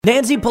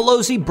Nancy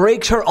Pelosi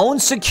breaks her own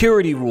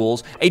security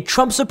rules, a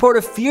Trump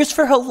supporter fears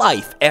for her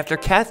life after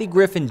Kathy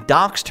Griffin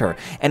doxed her,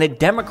 and a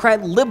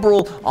Democrat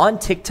liberal on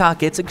TikTok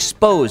gets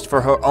exposed for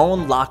her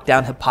own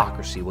lockdown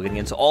hypocrisy. We're going to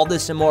get into all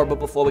this and more, but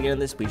before we get into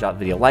this, please drop the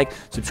video, like,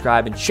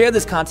 subscribe, and share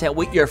this content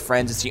with your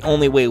friends. It's the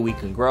only way we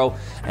can grow,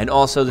 and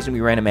also there's going to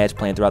be random ads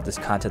playing throughout this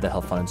content that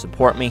help fund and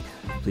support me.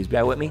 Please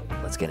bear with me.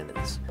 Let's get into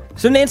this.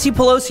 So Nancy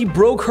Pelosi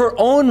broke her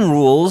own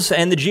rules,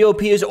 and the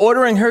GOP is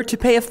ordering her to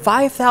pay a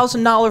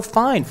 $5,000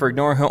 fine for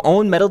ignoring her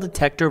own metal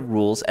detector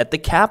rules at the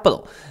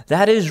Capitol.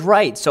 That is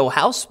right. So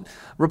House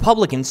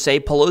Republicans say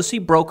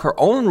Pelosi broke her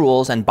own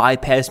rules and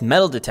bypassed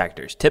metal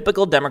detectors.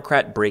 Typical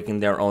Democrat breaking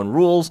their own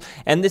rules,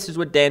 and this is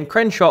what Dan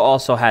Crenshaw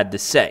also had to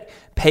say.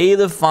 Pay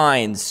the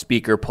fines,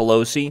 Speaker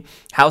Pelosi.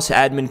 House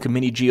Admin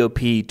Committee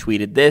GOP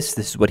tweeted this.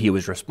 This is what he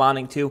was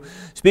responding to.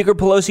 Speaker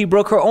Pelosi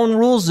broke her own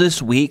rules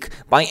this week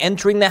by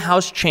entering the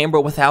House chamber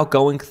without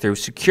going through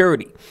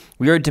security.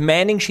 We are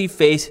demanding she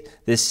face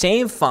the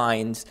same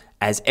fines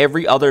as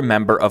every other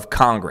member of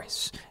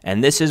Congress.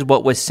 And this is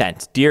what was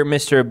sent. Dear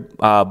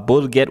Mr.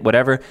 Budget,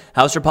 whatever,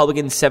 House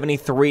Republican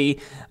 73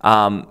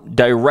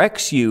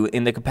 directs you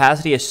in the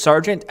capacity as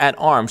Sergeant at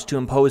Arms to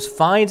impose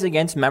fines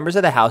against members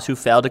of the House who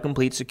failed to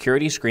complete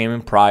security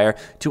screening prior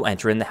to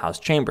entering the House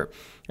chamber.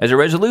 As a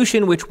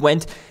resolution which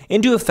went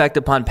into effect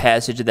upon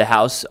passage of the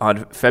House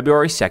on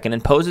February 2nd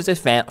imposes a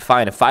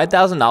fine of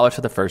 $5,000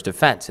 for the first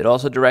offense. It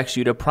also directs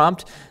you to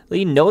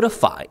promptly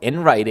notify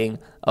in writing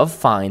of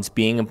fines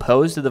being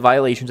imposed to the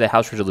violations of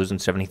House Resolution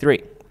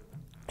 73.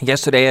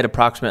 Yesterday at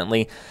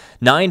approximately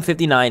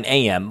 9:59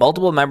 a.m.,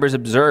 multiple members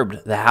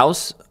observed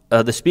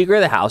the Speaker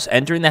of the House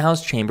entering the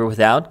House chamber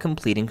without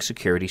completing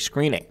security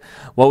screening.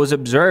 What was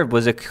observed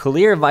was a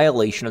clear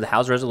violation of the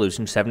House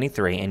Resolution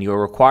 73, and you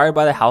are required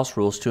by the House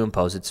rules to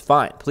impose its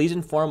fine. Please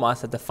inform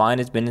us that the fine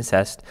has been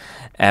assessed,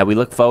 and we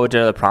look forward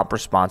to the prompt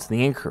response to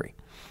the inquiry.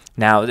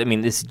 Now, I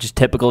mean, this is just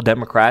typical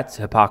Democrats,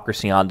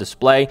 hypocrisy on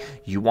display.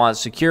 You want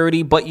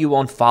security, but you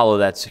won't follow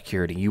that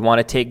security. You want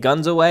to take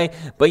guns away,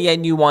 but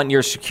yet you want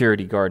your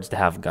security guards to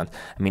have guns.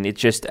 I mean, it's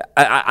just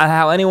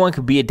how anyone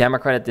could be a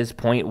Democrat at this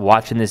point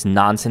watching this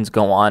nonsense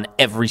go on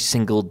every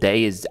single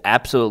day is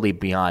absolutely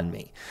beyond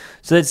me.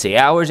 So let's see.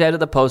 Hours after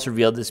the Post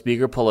revealed that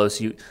Speaker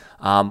Pelosi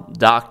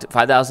docked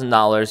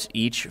 $5,000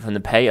 each from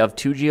the pay of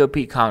two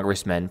GOP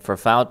congressmen for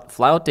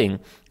flouting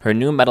her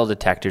new metal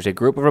detectors, a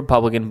group of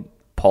Republican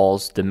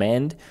polls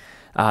demand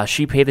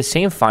she pay the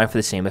same fine for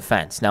the same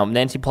offense. Now,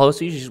 Nancy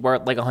Pelosi, she's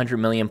worth like $100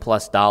 million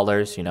plus.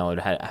 You know,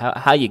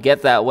 how you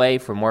get that way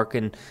from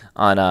working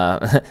on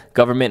a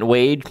government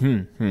wage?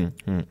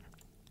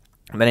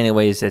 But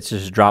anyways, it's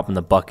just a drop in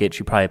the bucket.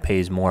 She probably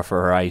pays more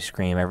for her ice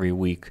cream every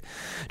week.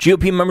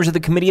 GOP members of the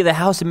Committee of the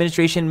House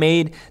Administration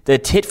made the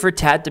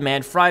tit-for-tat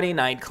demand Friday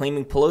night,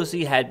 claiming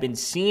Pelosi had been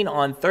seen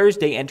on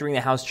Thursday entering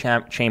the House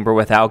chamber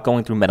without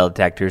going through metal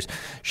detectors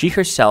she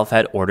herself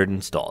had ordered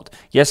installed.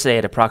 Yesterday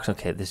at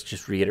approximately, this is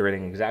just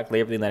reiterating exactly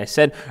everything that I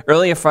said.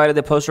 Earlier Friday,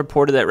 the Post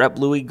reported that Rep.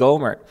 Louis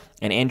Gohmert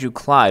and Andrew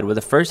Clyde were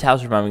the first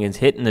House Republicans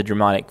hit in the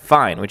dramatic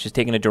fine, which is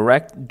taken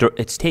directly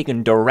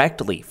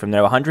from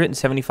their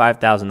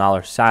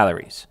 $175,000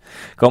 salaries.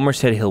 Gohmert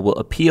said he will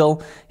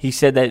appeal. He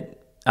said that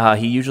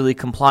he usually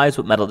complies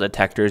with metal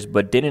detectors,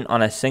 but didn't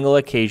on a single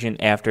occasion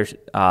after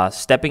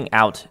stepping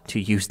out to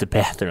use the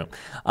bathroom.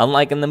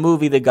 Unlike in the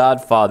movie The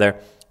Godfather,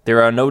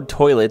 there are no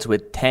toilets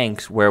with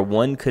tanks where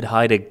one could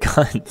hide a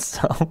gun,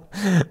 so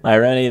my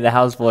remedy to the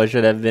House floor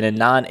should have been a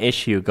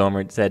non-issue,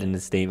 Gohmert said in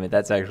his statement.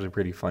 That's actually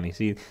pretty funny.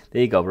 See,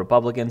 there you go.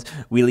 Republicans,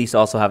 we at least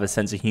also have a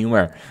sense of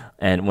humor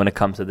and when it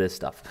comes to this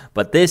stuff.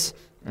 But this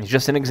is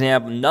just an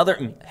example.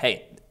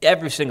 Hey,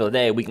 every single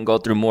day we can go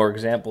through more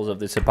examples of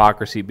this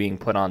hypocrisy being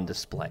put on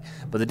display.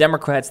 But the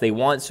Democrats, they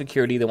want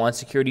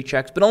security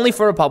checks, but only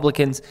for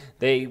Republicans.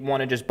 They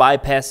want to just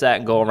bypass that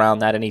and go around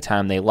that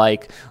anytime they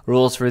like.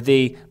 Rules for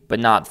thee,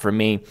 but not for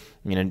me.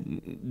 You know,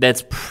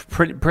 that's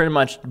pretty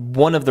much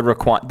one of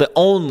the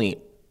only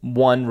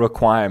one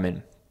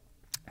requirement,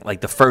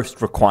 like the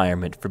first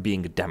requirement for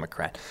being a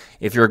Democrat.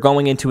 If you're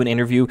going into an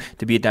interview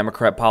to be a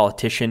Democrat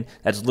politician,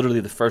 that's literally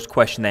the first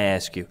question they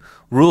ask you.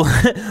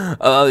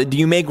 Do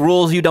you make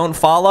rules you don't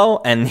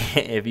follow? And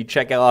if you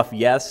check off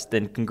yes,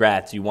 then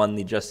congrats. You won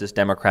the Justice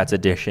Democrats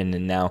edition,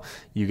 and now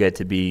you get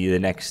to be the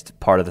next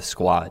part of the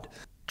squad.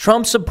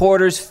 Trump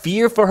supporters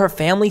fear for her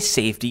family's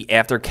safety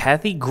after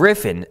Kathy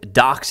Griffin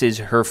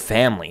doxes her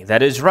family.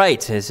 That is right.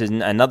 This is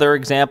another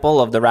example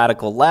of the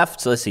radical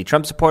left. So let's see.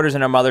 Trump supporters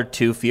and her mother,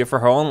 too, fear for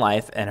her own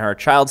life and her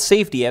child's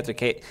safety after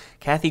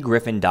Kathy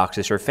Griffin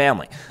doxes her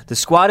family. The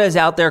squad is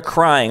out there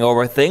crying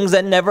over things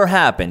that never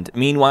happened.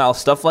 Meanwhile,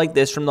 stuff like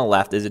this from the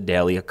left is a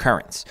daily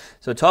occurrence.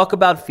 So talk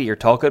about fear.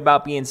 Talk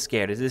about being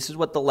scared. This is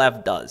what the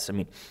left does. I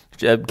mean,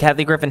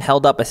 Kathy Griffin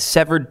held up a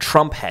severed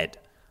Trump head.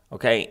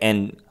 Okay,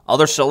 and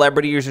other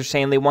celebrities are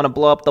saying they want to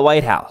blow up the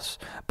White House.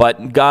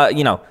 But,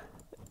 the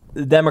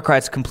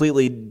Democrats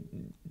completely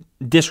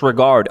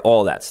disregard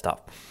all that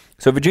stuff.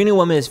 So a Virginia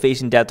woman is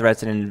facing death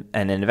threats and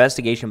an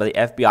investigation by the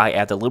FBI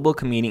after liberal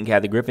comedian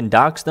Kathy Griffin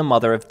doxed the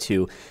mother of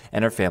two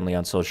and her family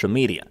on social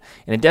media.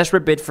 In a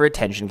desperate bid for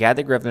attention,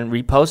 Kathy Griffin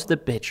reposted the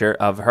picture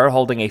of her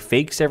holding a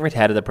fake severed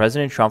head of the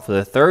President Trump for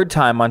the third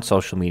time on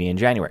social media in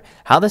January.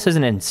 How this is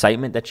an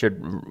incitement that should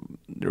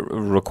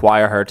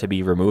require her to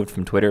be removed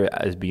from Twitter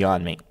is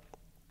beyond me.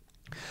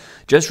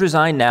 Just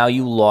resign now,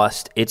 you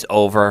lost. It's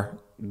over.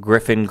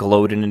 Griffin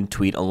glowed in a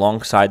tweet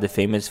alongside the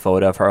famous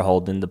photo of her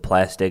holding the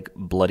plastic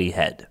bloody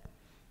head.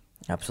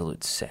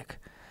 Absolute sick.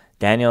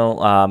 Daniel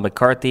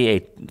McCarthy, a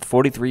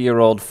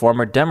 43-year-old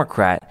former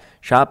Democrat,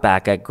 shot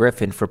back at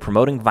Griffin for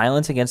promoting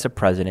violence against the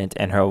president,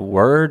 and her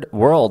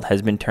world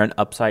has been turned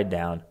upside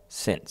down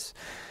since.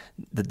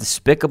 The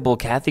despicable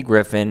Kathy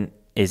Griffin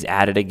is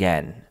at it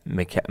again.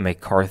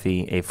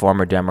 McCarthy, a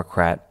former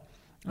Democrat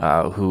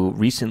who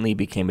recently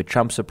became a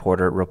Trump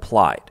supporter,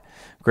 replied.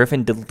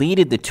 Griffin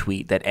deleted the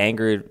tweet that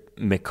angered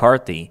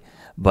McCarthy,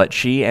 but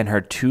she and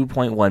her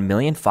 2.1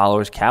 million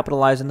followers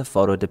capitalized on the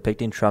photo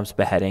depicting Trump's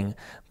beheading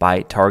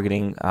by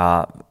targeting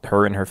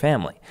her and her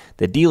family.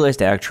 The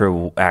D-list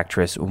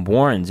actress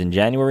warns in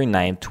January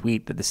 9th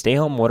tweet that the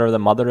stay-home order of the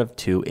mother of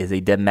two is a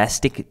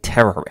domestic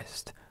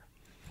terrorist.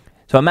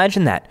 So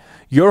imagine that.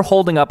 You're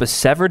holding up a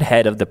severed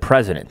head of the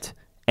president,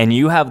 and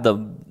you have the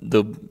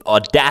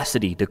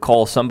audacity to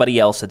call somebody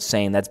else that's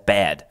saying that's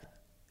bad.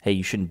 Hey,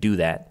 you shouldn't do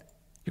that.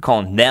 You're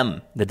calling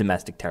them the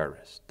domestic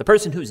terrorist. The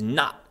person who's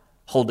not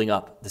holding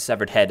up the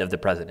severed head of the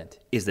president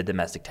is the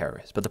domestic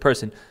terrorist. But the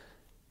person,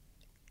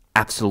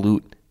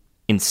 absolute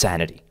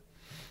insanity.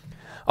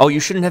 Oh,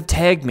 you shouldn't have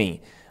tagged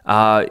me.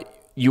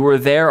 You were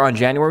there on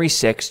January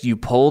 6th. You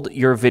pulled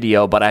your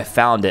video, but I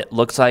found it.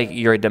 Looks like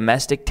you're a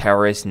domestic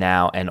terrorist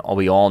now, and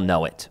we all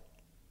know it.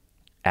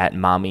 At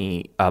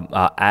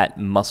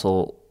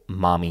Muscle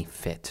Mommy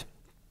Fit.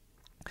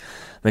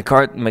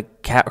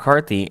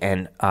 McCarthy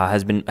and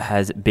has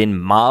been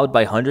mobbed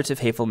by hundreds of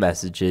hateful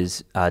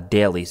messages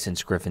daily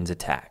since Griffin's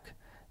attack.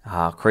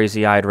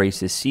 Crazy-eyed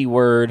racist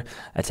C-word,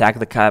 attack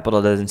of the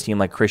Capitol doesn't seem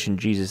like Christian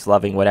Jesus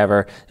loving,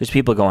 whatever. There's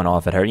people going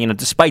off at her.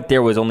 Despite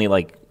there was only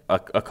like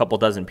a couple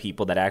dozen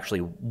people that actually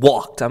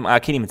walked. I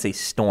can't even say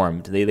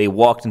stormed. They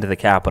walked into the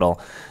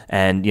Capitol,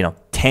 and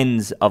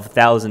tens of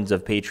thousands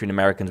of patriot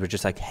Americans were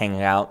just like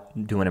hanging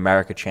out, doing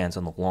America chants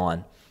on the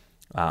lawn.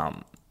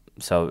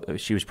 So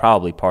she was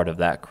probably part of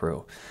that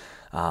crew.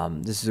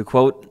 This is a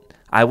quote.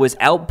 I was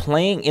out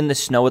playing in the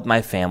snow with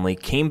my family,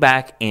 came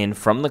back in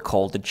from the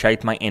cold to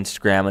check my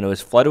Instagram, and it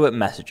was flooded with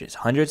messages.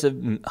 Hundreds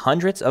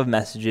of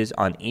messages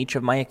on each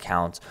of my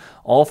accounts,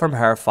 all from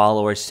her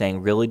followers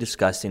saying really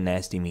disgusting,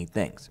 nasty, mean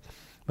things.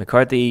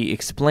 McCarthy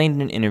explained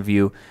in an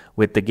interview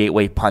with the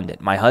Gateway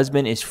Pundit, my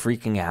husband is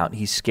freaking out.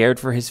 He's scared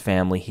for his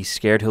family. He's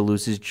scared he'll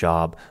lose his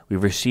job.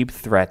 We've received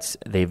threats.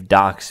 They've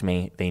doxed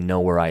me. They know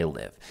where I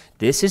live.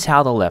 This is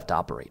how the left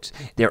operates.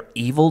 They're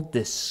evil,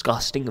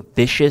 disgusting,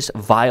 vicious,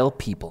 vile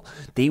people.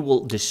 They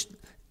will just,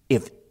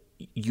 if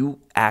you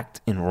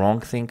act in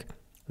wrongthink,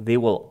 they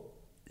will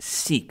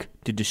seek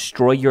to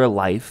destroy your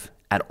life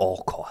at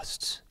all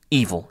costs.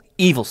 Evil,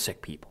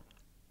 sick people.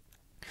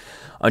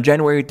 On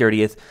January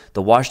 30th,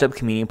 the washed-up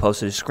comedian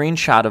posted a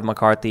screenshot of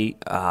McCarthy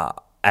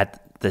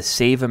at the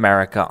Save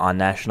America on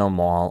National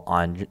Mall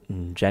on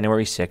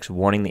January 6th,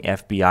 warning the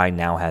FBI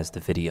now has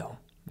the video.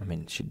 I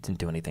mean, she didn't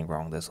do anything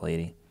wrong, this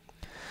lady.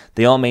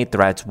 They all made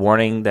threats,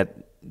 warning that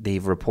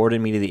they've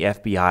reported me to the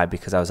FBI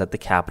because I was at the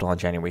Capitol on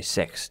January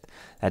 6th.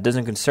 That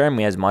doesn't concern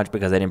me as much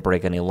because I didn't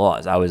break any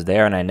laws. I was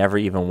there and I never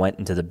even went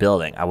into the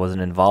building. I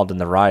wasn't involved in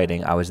the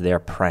rioting. I was there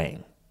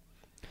praying.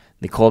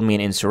 They called me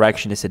an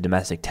insurrectionist, a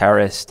domestic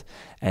terrorist,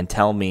 and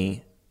tell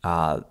me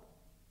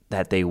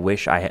that they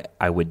wish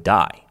I would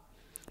die.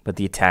 But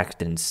the attacks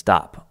didn't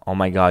stop. Oh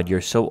my God,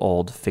 you're so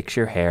old. Fix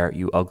your hair,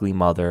 you ugly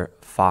mother,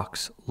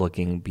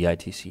 fox-looking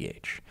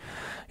bitch.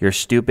 You're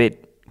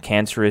stupid,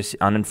 cancerous,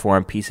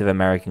 uninformed piece of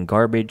American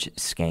garbage,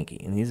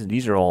 skanky. And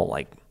these are all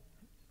like,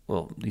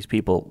 well, these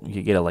people,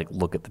 you get to like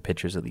look at the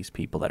pictures of these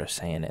people that are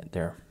saying it.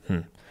 They're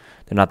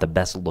not the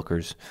best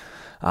lookers.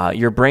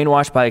 You're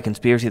brainwashed by a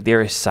conspiracy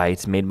theorist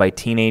sites made by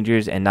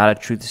teenagers and not a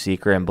truth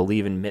seeker and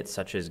believe in myths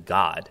such as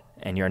God.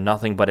 And you're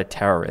nothing but a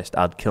terrorist.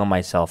 I'd kill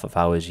myself if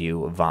I was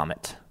you.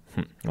 Vomit.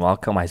 Well, I'll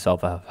kill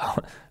myself if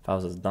I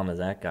was as dumb as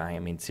that guy. I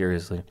mean,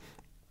 seriously.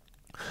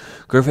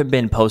 Griffin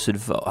Ben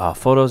posted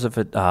photos of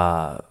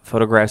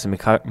photographs of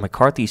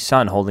McCarthy's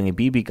son holding a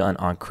BB gun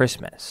on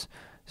Christmas.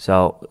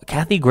 So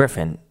Kathy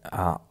Griffin,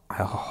 I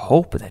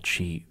hope that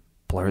she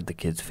blurred the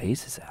kids'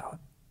 faces out.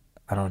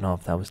 I don't know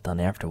if that was done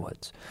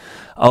afterwards.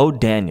 Oh,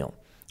 Daniel.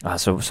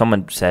 So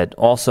someone said,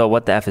 also,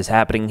 what the F is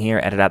happening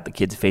here? Edit out the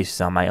kids' faces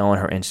on my own.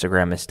 Her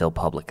Instagram is still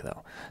public,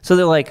 though. So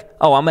they're like,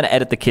 oh, I'm going to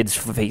edit the kids'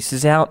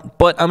 faces out,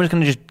 but I'm just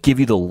going to just give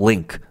you the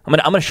link. I'm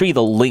going to show you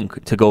the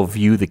link to go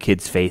view the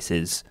kids'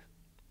 faces.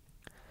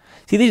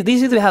 See,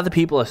 these are how the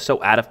people are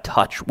so out of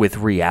touch with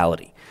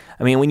reality.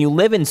 I mean, when you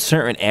live in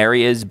certain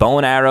areas, bow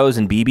and arrows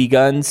and BB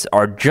guns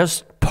are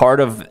just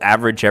part of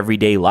average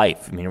everyday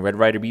life. I mean, a Red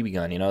Ryder BB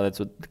gun, that's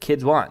what the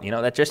kids want.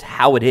 That's just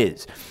how it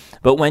is.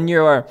 But when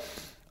you're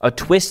a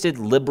twisted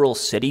liberal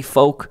city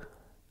folk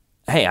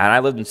Hey, I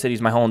lived in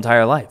cities my whole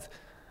entire life.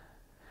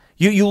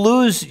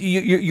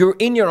 You're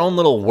in your own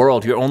little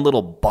world, your own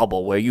little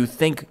bubble, where you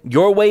think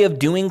your way of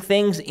doing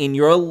things in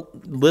your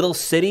little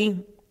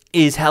city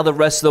is how the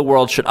rest of the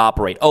world should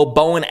operate. Oh,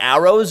 bow and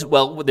arrows?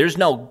 Well, there's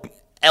no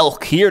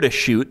elk here to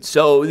shoot,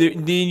 so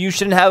you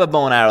shouldn't have a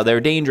bow and arrow.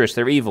 They're dangerous.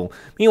 They're evil.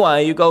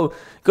 Meanwhile, you go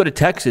to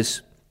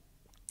Texas,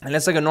 and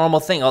that's like a normal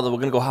thing. Although we're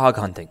gonna go hog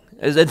hunting,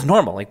 it's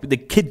normal. Like the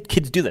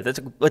kids do that. That's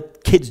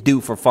what kids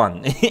do for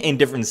fun in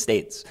different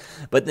states.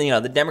 But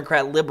the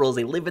Democrat liberals,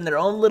 they live in their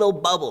own little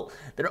bubble,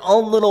 their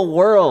own little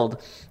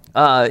world.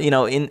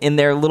 In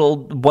their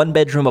little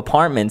 1-bedroom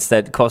apartments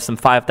that cost them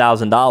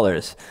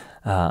 $5,000.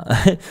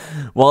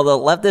 While the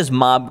leftist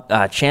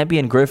mob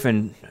championed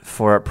Griffin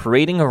for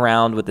parading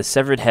around with the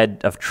severed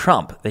head of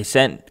Trump, they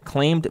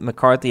claimed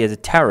McCarthy as a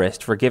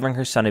terrorist for giving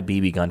her son a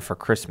BB gun for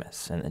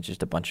Christmas. And then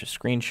just a bunch of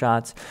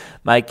screenshots.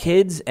 My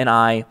kids and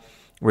I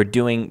were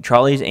doing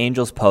Charlie's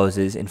Angels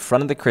poses in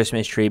front of the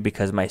Christmas tree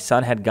because my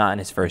son had gotten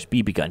his first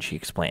BB gun, she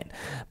explained.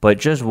 But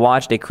just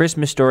watched A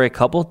Christmas Story a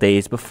couple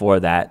days before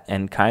that,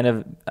 and it's kind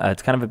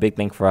of a big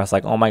thing for us.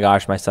 Like, oh my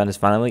gosh, my son is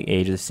finally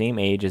the same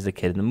age as the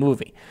kid in the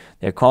movie.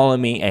 They're calling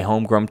me a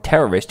homegrown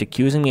terrorist,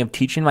 accusing me of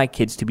teaching my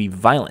kids to be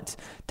violent,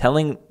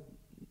 telling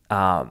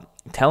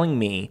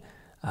me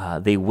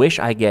they wish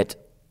I get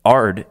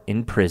ARD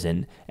in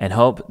prison and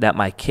hope that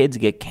my kids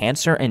get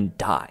cancer and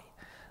die.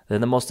 They're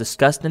the most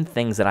disgusting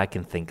things that I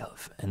can think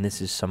of. And this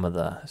is some of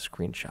the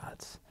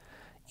screenshots.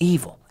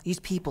 Evil. These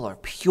people are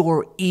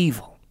pure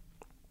evil.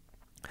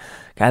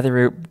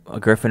 Kathy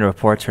Griffin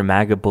reports her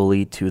MAGA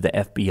bully to the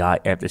FBI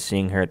after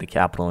seeing her at the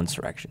Capitol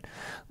insurrection.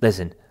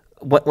 Listen,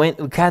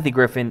 when Kathy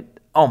Griffin,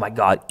 oh my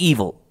God,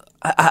 evil.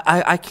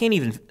 I can't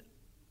even...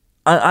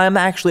 I'm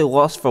actually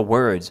lost for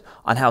words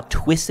on how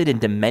twisted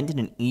and demented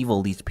and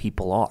evil these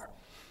people are.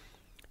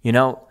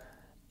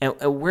 And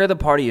we're the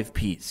party of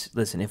peace.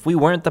 Listen, if we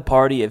weren't the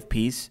party of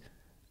peace,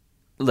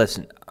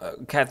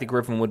 Kathy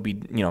Griffin would be,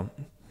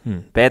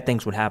 bad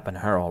things would happen to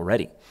her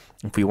already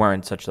if we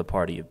weren't such the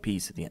party of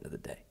peace at the end of the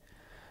day.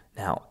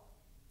 Now,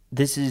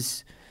 this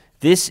is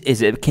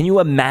it. Can you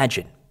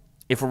imagine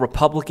if a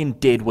Republican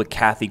did what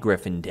Kathy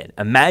Griffin did?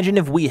 Imagine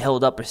if we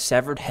held up a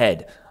severed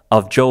head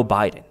of Joe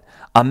Biden.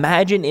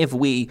 Imagine if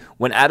we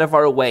went out of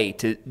our way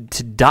to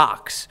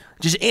dox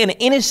just an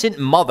innocent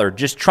mother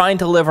just trying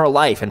to live her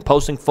life and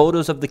posting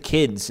photos of the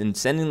kids and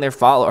sending her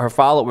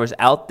followers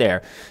out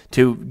there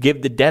to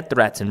give the death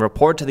threats and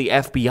report to the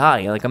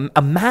FBI. Like,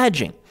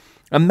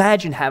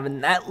 imagine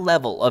having that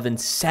level of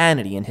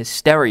insanity and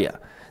hysteria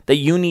that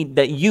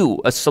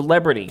you, a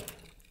celebrity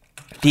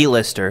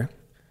D-lister,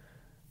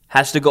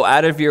 has to go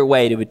out of your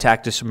way to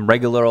attack just some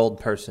regular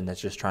old person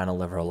that's just trying to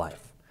live her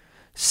life.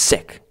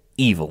 Sick,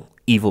 evil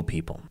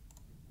people.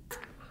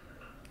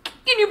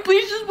 Can you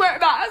please just wear a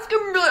mask?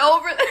 I'm really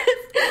over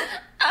this.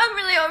 I'm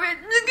really over it.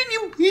 Can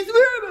you please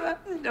wear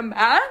a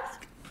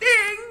mask?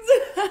 Thanks.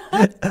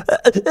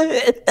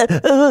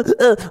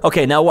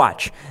 Okay, now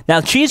watch.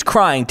 Now she's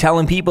crying,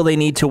 telling people they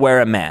need to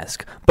wear a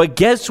mask. But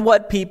guess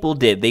what people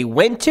did? They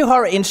went to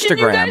her Instagram,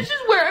 Can you guys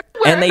just wear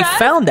and a they mask?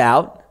 found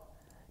out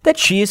that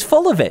she is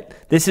full of it.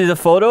 This is a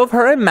photo of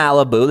her in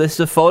Malibu. This is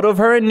a photo of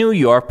her in New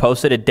York,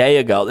 posted a day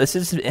ago. This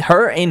is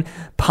her in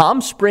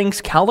Palm Springs,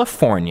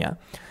 California,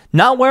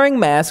 not wearing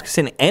masks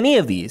in any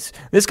of these.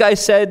 This guy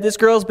said this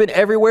girl's been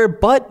everywhere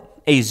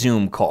but a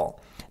Zoom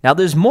call. Now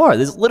there's more.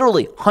 There's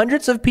literally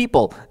hundreds of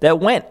people that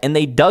went and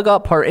they dug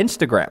up her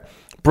Instagram.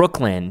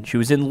 Brooklyn. She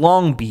was in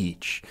Long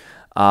Beach.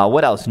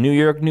 What else? New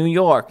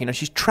York.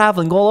 She's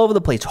traveling all over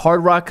the place.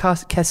 Hard Rock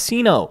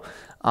Casino.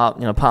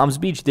 Palms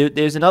Beach.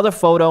 There's another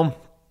photo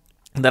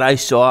that I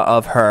saw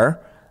of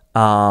her.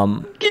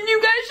 Can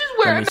you guys just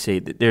wear? Let me see.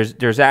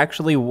 There's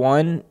actually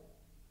one.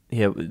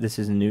 Yeah, this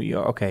is in New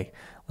York. Okay,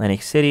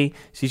 Atlantic City.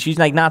 See, she's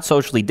like not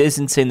socially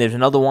distancing. There's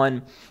another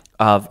one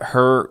of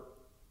her,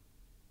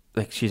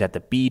 like she's at the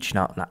beach,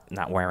 not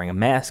wearing a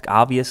mask.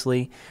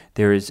 Obviously,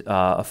 there is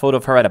a photo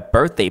of her at a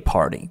birthday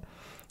party,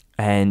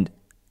 and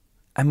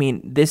I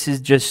mean, this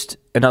is just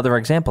another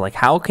example. Like,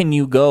 how can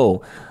you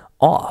go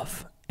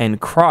off and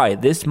cry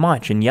this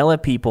much and yell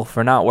at people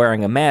for not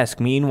wearing a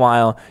mask?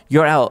 Meanwhile,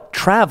 you're out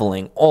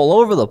traveling all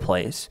over the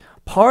place,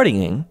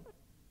 partying,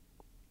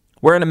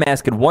 wearing a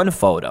mask in one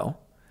photo.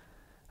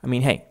 I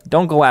mean, hey,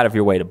 don't go out of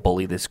your way to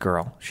bully this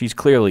girl. She's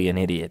clearly an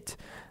idiot.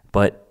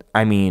 But,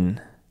 I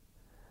mean,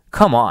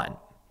 come on.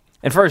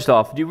 And first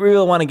off, do you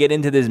really want to get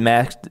into this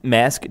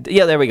mask?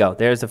 Yeah, there we go.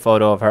 There's a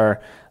photo of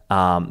her,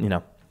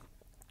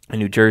 in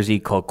New Jersey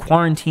called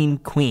Quarantine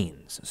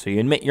Queens. So you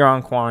admit you're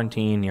on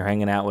quarantine, you're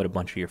hanging out with a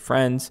bunch of your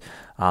friends.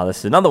 This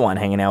is another one,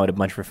 hanging out with a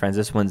bunch of your friends.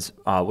 This one's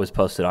was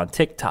posted on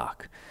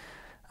TikTok.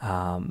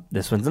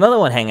 This one's another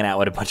one, hanging out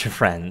with a bunch of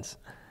friends.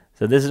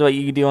 So this is what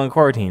you could do on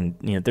quarantine,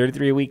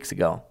 33 weeks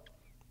ago.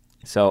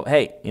 So,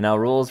 hey,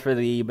 rules for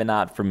thee, but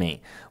not for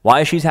me.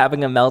 Why she's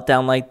having a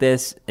meltdown like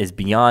this is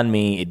beyond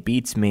me. It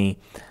beats me.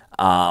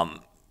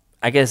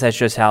 I guess that's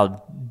just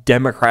how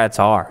Democrats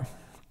are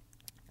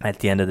at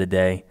the end of the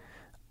day.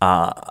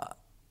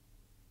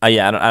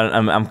 Yeah,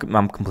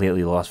 I'm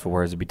completely lost for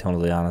words, to be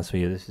totally honest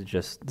with you. This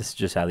is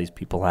just how these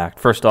people act.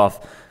 First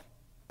off,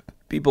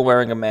 people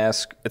wearing a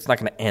mask, it's not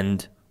going to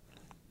end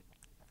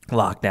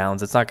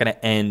lockdowns. It's not going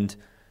to end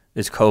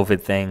this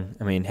COVID thing.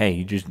 I mean,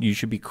 hey, you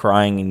should be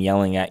crying and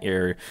yelling at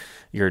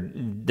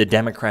the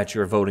Democrats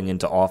you're voting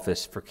into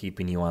office for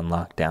keeping you on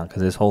lockdown,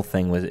 because this whole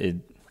thing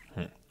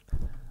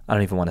I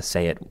don't even want to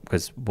say it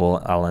because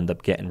I'll end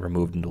up getting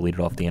removed and deleted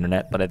off the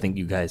internet, but I think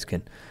you guys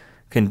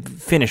can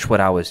finish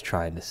what I was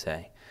trying to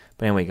say.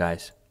 But anyway,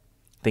 guys,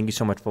 thank you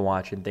so much for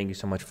watching. Thank you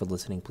so much for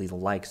listening. Please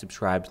like,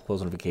 subscribe,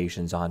 close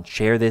notifications on.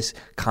 Share this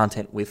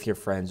content with your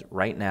friends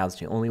right now. It's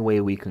the only way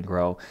we can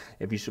grow.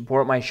 If you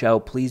support my show,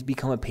 please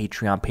become a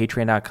Patreon,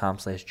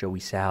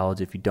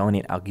 patreon.com/JoeySalads. If you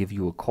donate, I'll give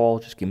you a call.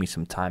 Just give me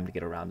some time to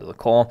get around to the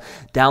call.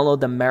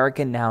 Download the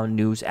American Now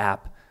News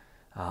app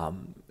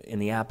in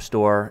the App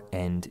Store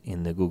and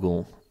in the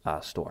Google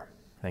Store.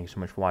 Thank you so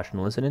much for watching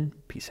and listening.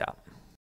 Peace out.